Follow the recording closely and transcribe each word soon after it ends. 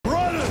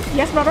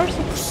Yes, brothers?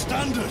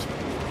 Standard!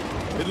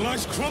 It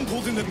lies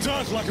crumpled in the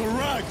dirt like a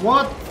rag!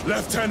 What?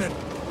 Lieutenant,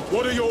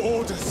 what are your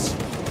orders?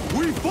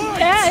 We fight!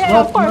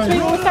 Yeah, of course, we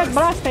will start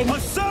blasting.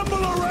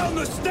 Assemble around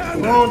the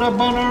standard! Oh, the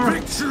banner!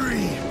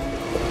 Victory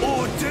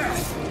or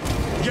death!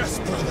 Yes,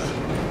 brother!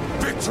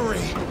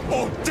 Victory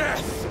or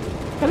death!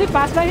 Can we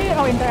pass by here?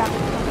 Oh, interact.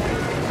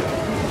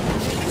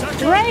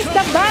 Raise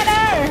the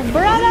banner,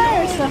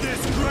 brothers! In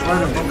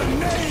the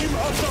name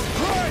of the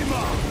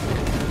primer!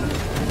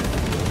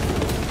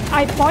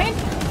 I point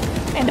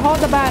and hold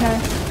the banner.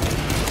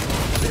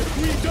 If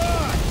we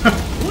die,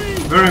 we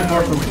Very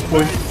important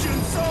point.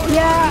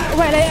 Yeah,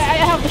 well, I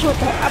have to shoot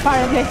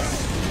apparently.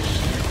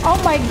 Oh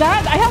my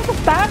god, I have to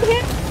stab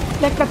him?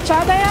 Like the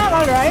Chad I am?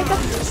 Alright.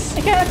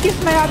 I cannot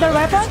use my other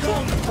weapons?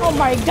 Oh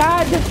my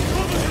god.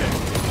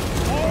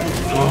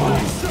 Oh,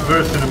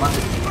 very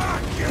cinematic.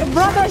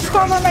 Brothers,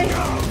 cover me.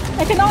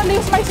 I can only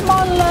use my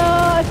small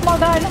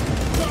gun.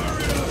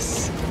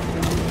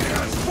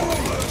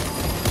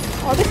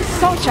 Oh, this is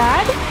so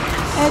Chad.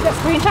 And a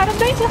screenshot of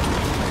this?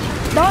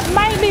 Don't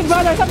mind me,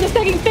 brothers. I'm just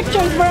taking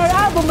pictures for our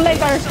album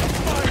later.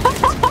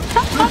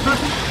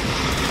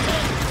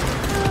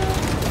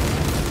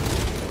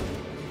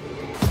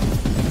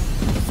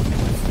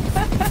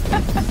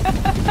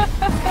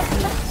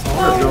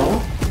 There we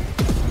go.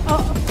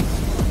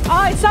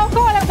 Oh, it's so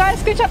cool. I'm gonna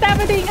screenshot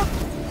everything.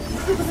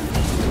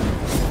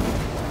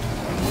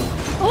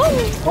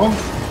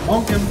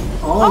 Bonk him.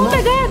 Oh no.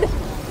 my god.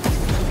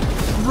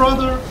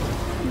 Brother.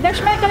 They're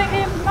schmeckling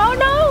him. Oh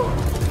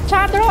no.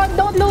 Chatron,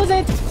 don't lose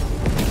it.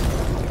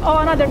 Oh,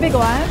 another big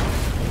one.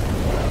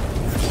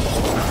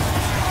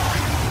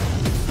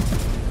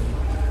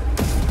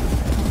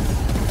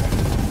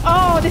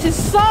 Oh, this is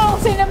so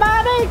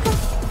cinematic.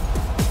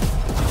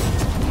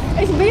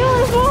 It's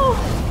beautiful.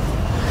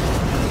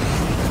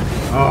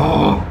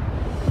 Oh.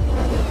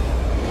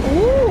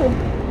 Ooh.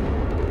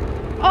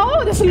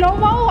 Oh, the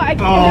slow-mo.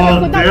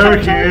 Oh, there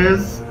he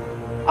is.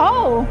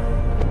 Oh.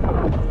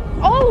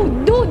 Oh,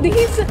 dude,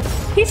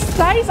 his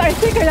thighs are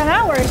thicker than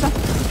ours.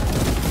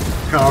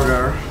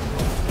 Calgar.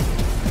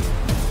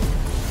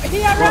 He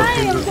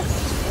arrived.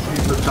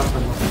 He's the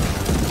champion.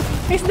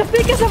 He's the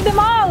thickest of them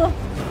all.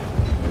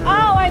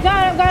 Oh my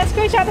god, I'm gonna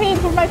screenshot him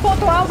for my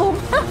photo album.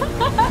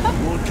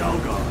 Lord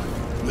Calgar.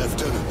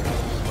 Lieutenant,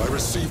 I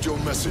received your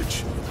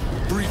message.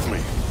 Brief me.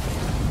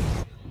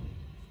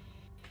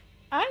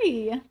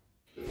 Aye.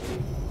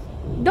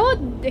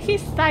 Dude,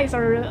 his thighs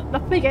are the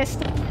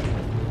biggest.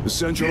 The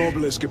central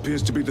obelisk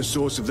appears to be the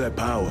source of their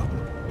power.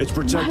 It's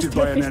protected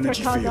by an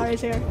energy Calgar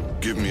is field. here.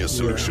 Give me a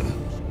solution.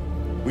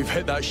 We've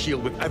hit that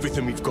shield with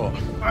everything we've got.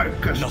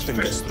 Nothing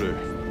gets through.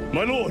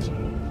 My lord,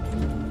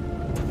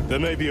 there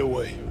may be a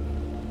way.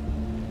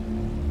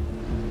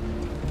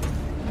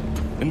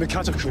 In the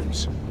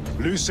catacombs,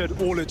 Lu said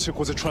all it took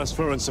was a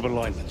transference of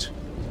alignment.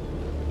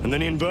 And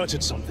then he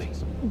inverted something.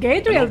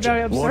 Gabriel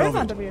very What of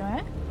observant it? of you,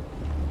 eh?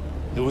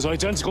 It was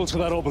identical to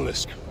that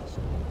obelisk.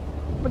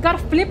 We gotta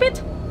flip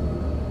it?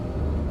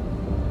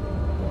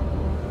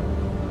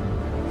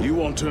 You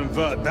want to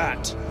invert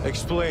that?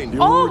 Explain.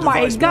 Your Oh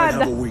my device might god!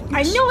 have a weakness.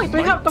 I knew it!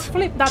 We have to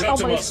flip that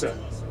obelisk.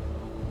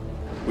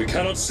 We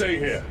cannot stay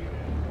here.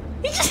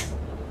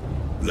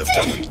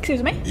 Lieutenant,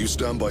 Excuse me? you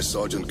stand by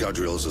Sergeant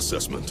Gadriel's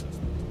assessment.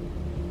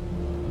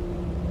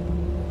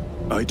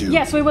 I do.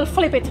 Yes, we will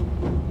flip it.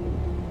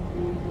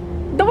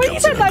 The way he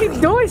said I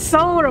do is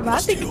so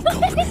romantic.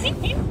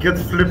 Get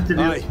flipped in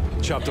Aye, it.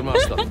 chapter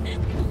master.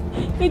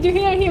 Did you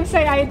hear him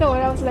say I do?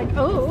 And I was like,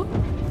 oh.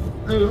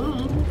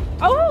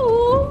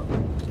 Oh.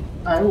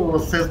 I will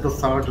assist the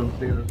sergeant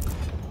later.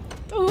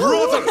 Ooh.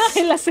 Brothers!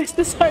 I'll assist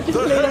the sergeant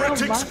The later.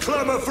 heretics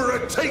clamor for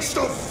a taste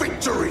of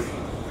victory.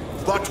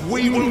 But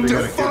we will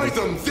defy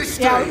them this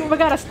day. Yeah, we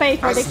gotta stay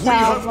for as this we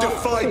have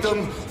defied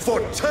them for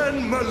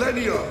 10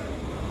 millennia.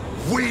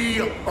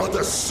 We are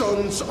the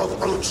sons of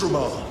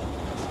Ultramar,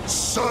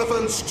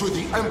 servants to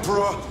the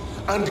Emperor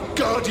and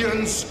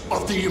guardians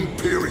of the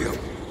Imperium.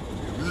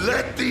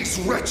 Let these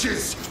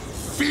wretches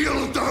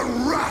feel the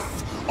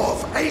wrath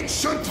of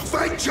ancient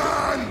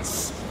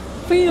vengeance!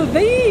 Feel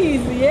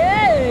these,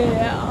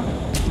 yeah.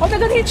 Oh my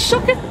god, he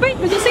shook his feet.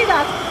 Did you see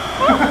that?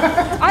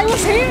 Oh, I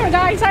was here,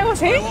 guys. I was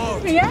here.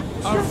 Yeah.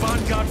 Our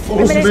vanguard Those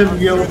forces men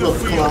yelled at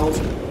cloud.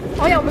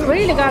 Oh yeah, we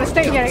really gotta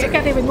stay here. You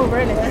can't even move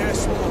earlier.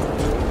 Yes, Lord.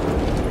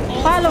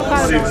 Follow,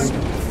 Calgar.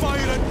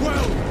 Fire at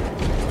will.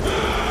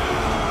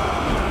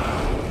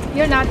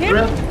 You're not here?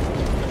 Red?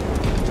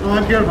 No,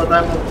 I'm here, but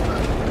I'm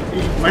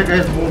not. My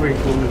guy's moving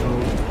fully, so.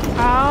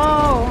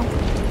 Oh.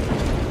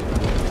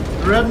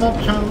 Red mob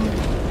channel.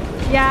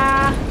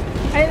 Yeah.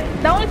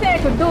 The only thing I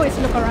could do is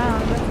look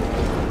around.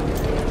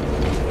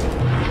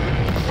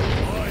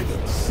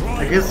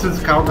 I guess since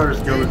Calgar is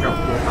going to come.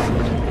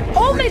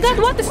 Oh my god,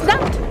 what is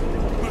that?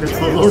 It's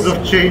the Lord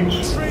of Change.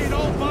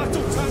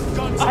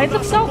 Oh, it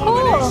looks so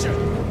cool.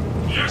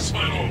 Yes,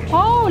 my lord.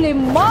 Holy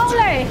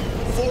moly.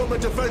 Form a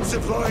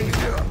defensive line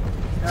here.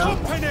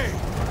 Company,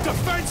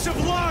 defensive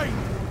line.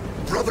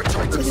 Brother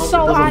Titus, This is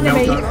so anime.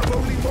 have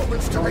only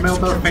moments to Don't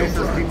melt our execute faces,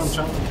 your demon plans.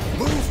 channel.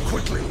 Move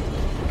quickly.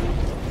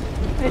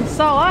 It's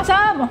so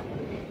awesome!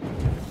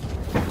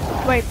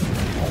 Wait.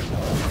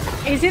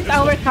 Is it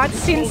our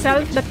cutscene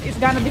self that is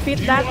gonna defeat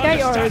that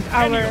guy or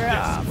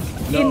our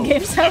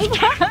in-game self?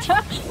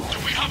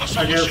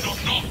 I guess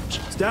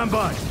Stand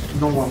by.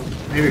 no one.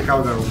 Maybe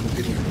Calgar will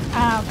defeat him.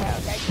 Ah, okay.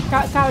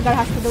 Calgar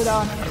has to do the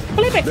honor.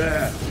 Flip it!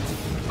 There.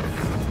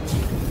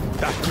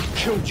 That could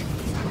kill you.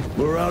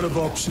 We're out of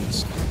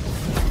options.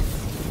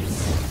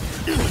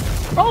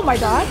 Oh my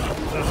god!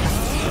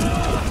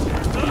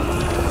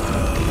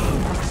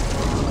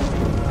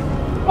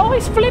 Oh,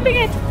 he's flipping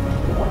it!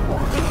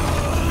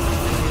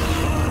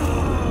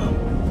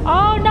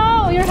 Oh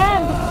no, your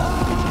hand!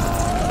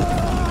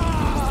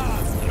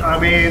 I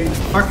mean,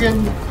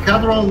 fucking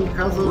Cadron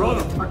has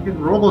a fucking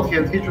robot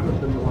hand. He should have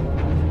been the one.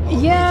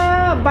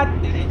 Yeah, but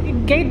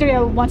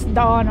Gadriel wants the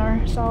honor,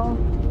 so...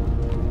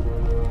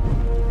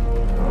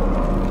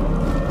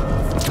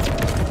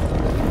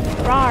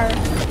 Rar.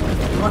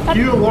 Fuck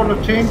you, Lord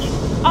of Change.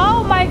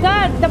 Oh my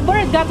god, the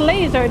bird got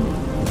lasered.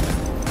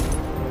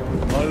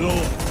 My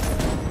lord.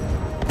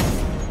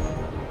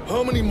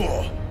 How many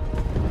more?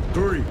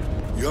 3.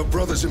 You have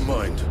brothers in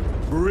mind.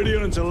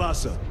 Meridian and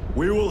Talassa.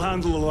 We will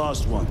handle the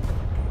last one.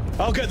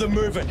 I'll get them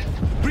moving.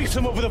 Brief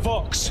them over the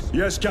Vox.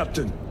 Yes,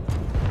 Captain.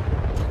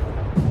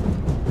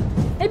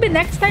 Maybe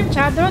next time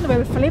Chadron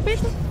will flip it?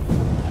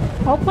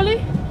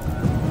 Hopefully?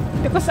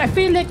 Because I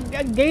feel like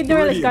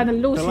Gadriel is gonna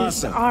lose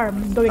his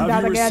arm doing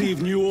that again. Have you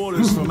received new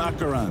orders from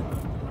Akaran?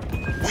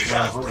 We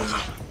have, brother.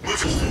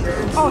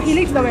 Oh, he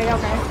leads the way,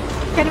 okay.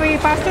 Can we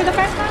pass through the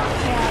fence now?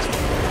 Yeah.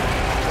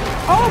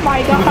 Oh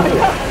my god!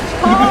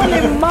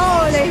 Holy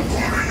moly!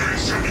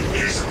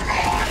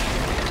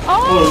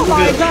 Oh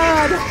my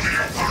god!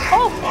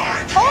 Oh!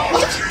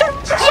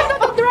 Shut up,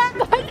 the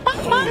dragon!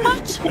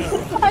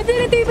 I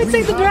didn't even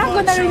say the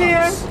dragon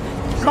earlier!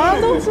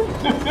 Baldos?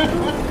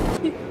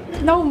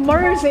 No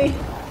mercy!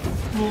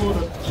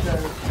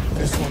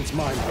 This one's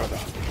mine, brother.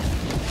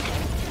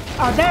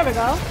 Oh, there we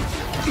go.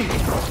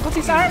 Because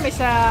his arm is,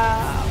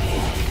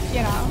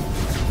 you know...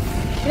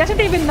 He doesn't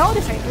even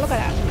notice it. Look at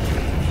that.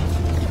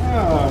 Oh.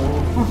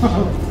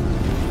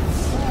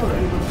 Oh,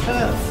 in the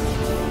chest.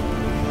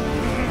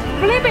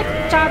 Flip it,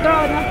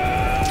 Chadron!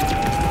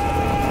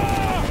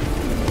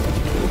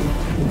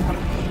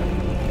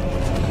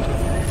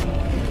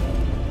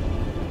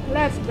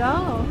 Let's go.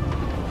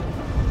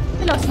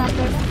 Hello,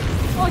 Snapper.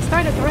 Oh, it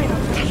started to rain.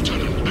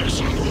 Lieutenant,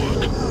 excellent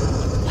work.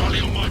 Rally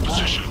on my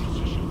position.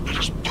 Let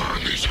us burn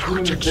these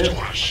heretics to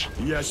ash.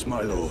 Yes,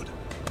 my lord.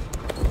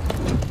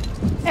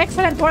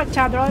 Excellent work,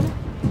 Chadron.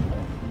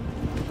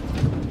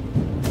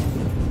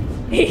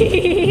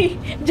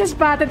 Just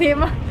patted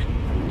him.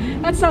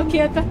 That's so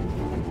cute.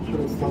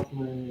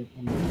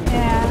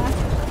 Yeah.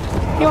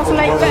 He was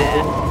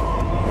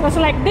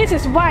like, this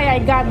is why I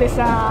got this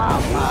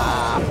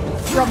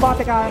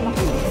robotic arm.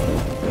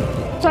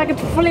 So I could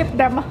flip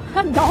them.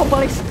 The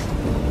obelisk.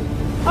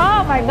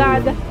 Oh my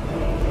god.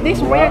 This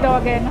weirdo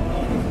again.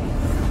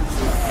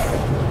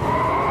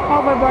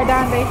 Overboard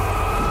Andy.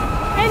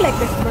 I like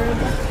this bird.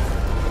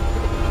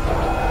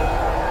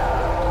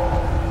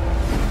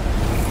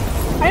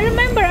 I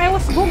remember I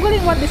was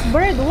googling what this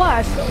bird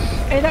was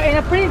in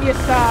a previous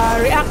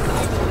React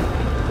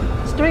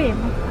stream.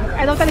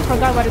 I totally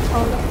forgot what it's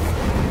called.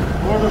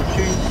 Lord of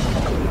Change.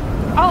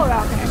 Oh,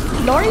 okay.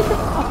 Lord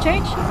of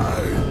Change?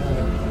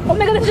 Oh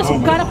my god, it's just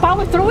gonna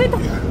power through it?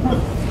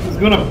 He's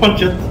gonna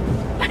punch it.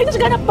 He's just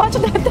gonna punch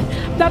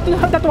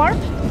that warp?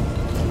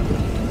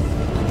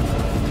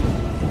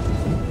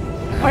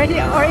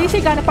 Or is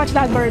he gonna punch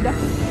that bird?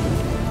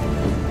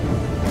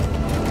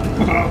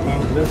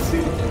 Let's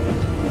see.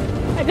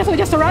 I guess we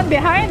just run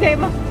behind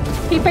him.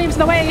 He paves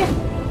the way.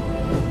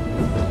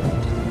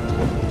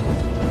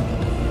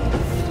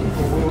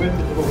 We went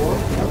into the wall.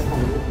 That's not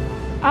good.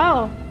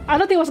 Oh, I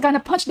thought he was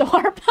gonna punch the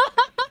warp.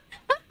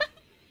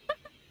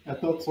 I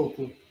thought so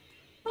too.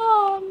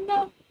 Oh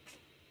no.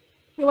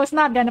 He was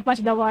not gonna punch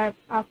the warp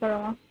after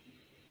all.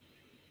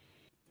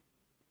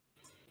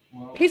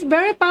 Wow. He's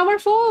very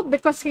powerful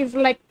because he's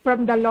like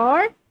from the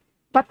lore,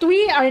 but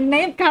we are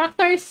named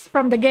characters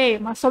from the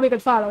game, so we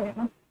could follow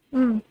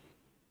him.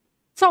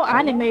 So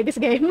anime, this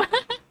game.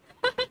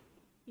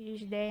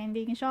 This is the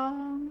ending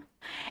song.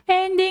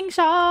 Ending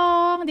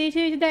song. This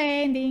is the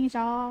ending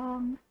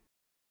song.